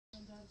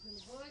آز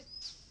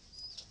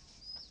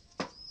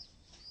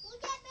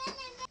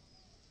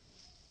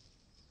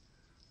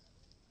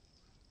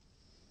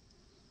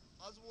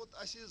ووت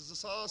اَسہِ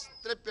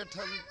 2003 پٮ۪ٹھ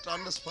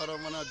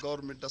ٹرانسفارم ونان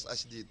گورمنٹس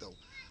اَسہِ دیٖتو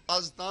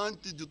آز تام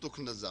تہِ دِتُکھ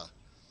نہٕ زانٛہہ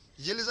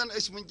ییٚلہِ زن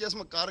أسۍ وٕنکیٚس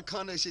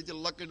کارخانہٕ ٲسۍ ییٚتہِ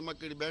لۄکٕٹۍ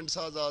مۄکٕٹۍ بینٛڈ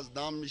ساز آسہٕ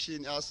دام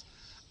مِشیٖن آسہٕ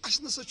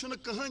اَسہِ نسا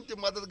چھُنہٕ کٕہٕنۍ تہِ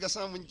مدد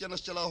گژھان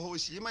وٕنکیٚنس چلاوہو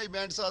أسۍ یِمے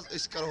بینٛڈ ساز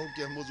أسۍ کرہو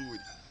کینٛہہ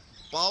موٚزوٗرۍ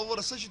پاور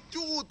ہسا چھُ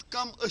تیوٗت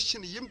کم أسۍ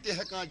چھِنہٕ یِم تہِ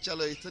ہٮ۪کان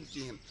چلٲیِتھ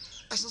کِہیٖنۍ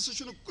اَسہِ نسا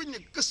چھُنہٕ کُنہِ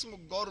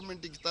قٕسمُک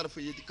گورمنٹٕکۍ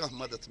طرفہٕ ییٚتہِ کانٛہہ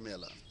مدد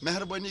میلان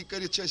مہربٲنی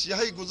کٔرِتھ چھِ أسۍ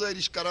یِہے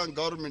گُزٲرِش کران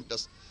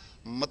گورمنٹس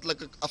مطلق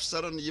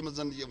افسرن یِم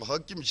زن یِم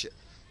حٲکِم چھِ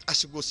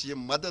اَسہِ گوٚژھ یہِ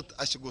مدد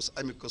اَسہِ گوٚژھ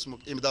اَمہِ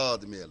قٕسمُک اِمداد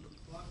میلُن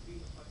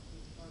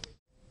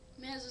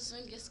مےٚ حظ ٲس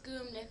وٕنکٮ۪س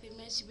کٲم لیکھٕنۍ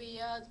مےٚ چھِ بیٚیہِ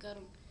یاد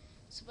کَرُن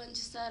صُبحن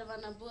چھِ سَر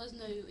وَنان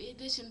بوزنٲیِو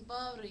ییٚتہِ حظ چھُنہٕ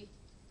پاورٕے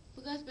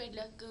بہٕ کَتھ پٮ۪ٹھ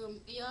لیکھٕ کٲم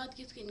یاد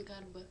کِتھ کٔنۍ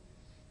کَرٕ بہٕ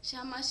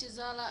شمع چھِ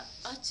زالان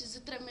اَتھ چھِ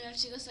 2-3 مِنٹ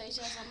چھِ گژھان یہِ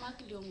چھِ آسان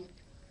مۄکلیومُت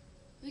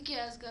وۄنۍ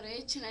کیٛاہ حظ کَرو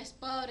ییٚتہِ چھِنہٕ اَسہِ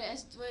پاورٕے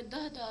اَسہِ وٲتۍ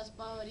 10 دۄہ آز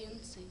پاور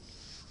یِنسٕے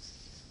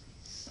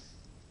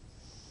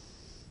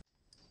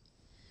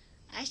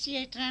اَسہِ چھِ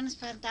ییٚتہِ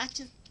ٹرٛانسفر تَتھ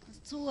چھِ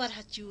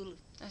 400 چوٗلہٕ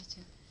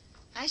اَچھا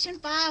اَسہِ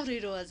چھُنہٕ پاورٕے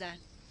روزان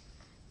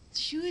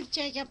شُرۍ چھِ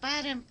أکیٛاہ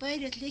پَران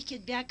پٔرِتھ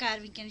لیکھِتھ بیکار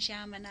وٕنکٮ۪ن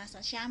شامَن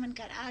آسان شامَن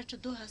کَر آز چھُ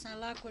دۄہ آسان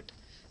لۄکُٹ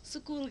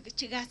سکوٗل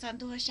چھِ گژھان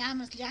دۄہَس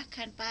شامَس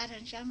لیکھان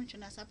پَران شامَن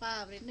چھُنہٕ آسان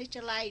پاورٕے نہ چھِ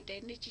لایٹَے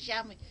نہ چھِ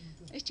شامٕچ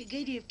أسۍ چھِ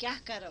غریٖب کیٛاہ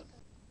کَرو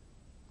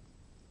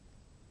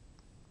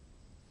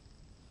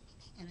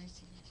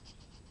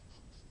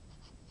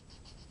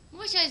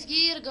وۄنۍ چھِ أسۍ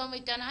گیٖر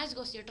گٔمٕتۍ اَسہِ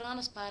گوٚژھ یہِ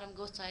ٹرٛانسفارم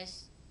گوٚژھ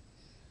اَسہِ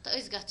تہٕ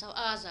أسۍ گژھو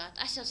آزاد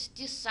اَسہِ حظ چھِ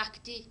تِژھ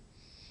سختی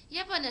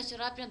یَپٲرۍ حظ چھِ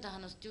رۄپیَن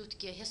دَہَن ہٕنٛز تیُتھ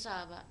کینٛہہ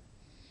حِسابہ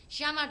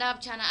شمع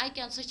ڈَبہٕ چھِ اَنان اَکہِ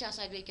اَنٛد سُہ چھِ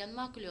آسان بیٚکہِ اَنٛد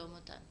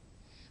مۄکلیومُت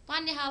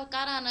پنٛنہِ حال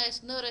کَران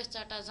ٲسۍ نٔر ٲسۍ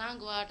ژَٹان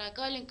زنٛگ واٹان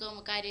قٲلیٖن کٲم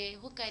کَرے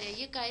ہُہ کَرے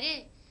یہِ کَرے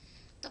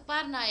تہٕ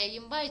پَرنایے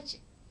یِم بَچہِ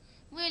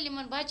وۄنۍ ییٚلہِ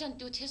یِمَن بَچَن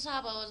تیُتھ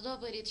حِسابہ اوس دۄہ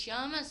بٔرِتھ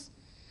شامَس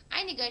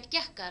اَنہِ گَٹہِ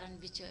کیٛاہ کَرَن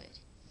بِچٲرۍ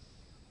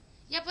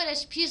یَپٲرۍ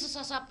اَسہِ فیٖسَس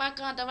آسان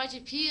پَکان دَپان چھِ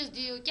فیٖس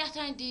دِیِو کیٛاہ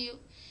تھانۍ دِیِو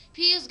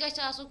فیٖس گژھِ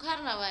آسُن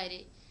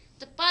کھرناوارے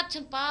تہٕ پَتہٕ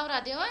چھِنہٕ پاورا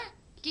دِوان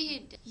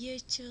کِہیٖنۍ تہِ یہِ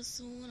چھُ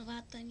سون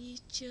وطن یہِ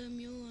چھُ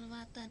میون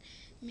وطن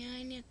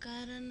میانہِ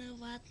کرنہٕ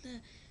وطن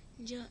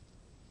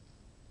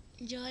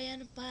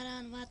جاین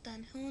پران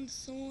وطن ہُند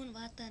سون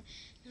وطن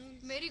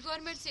میری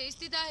گورنمنٹ سے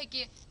استدا ہے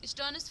کہ اس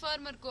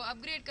ٹرانسفارمر کو اپ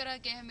گریڈ کرا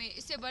کے ہمیں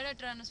اس سے بڑا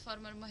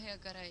ٹرانسفارمر مہیا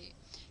کرائے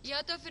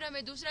یا تو پھر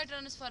ہمیں دوسرا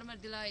ٹرانسفارمر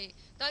دلائے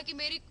تاکہ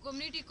میری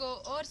کمیونٹی کو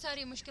اور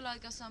ساری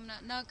مشکلات کا سامنا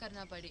نہ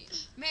کرنا پڑے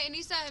میں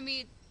انیسا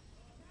حمید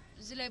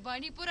ضلع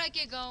بانڈی پورہ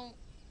کے گاؤں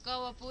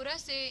کاواپورہ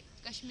سے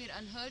کشمیر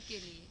انہر کے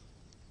لیے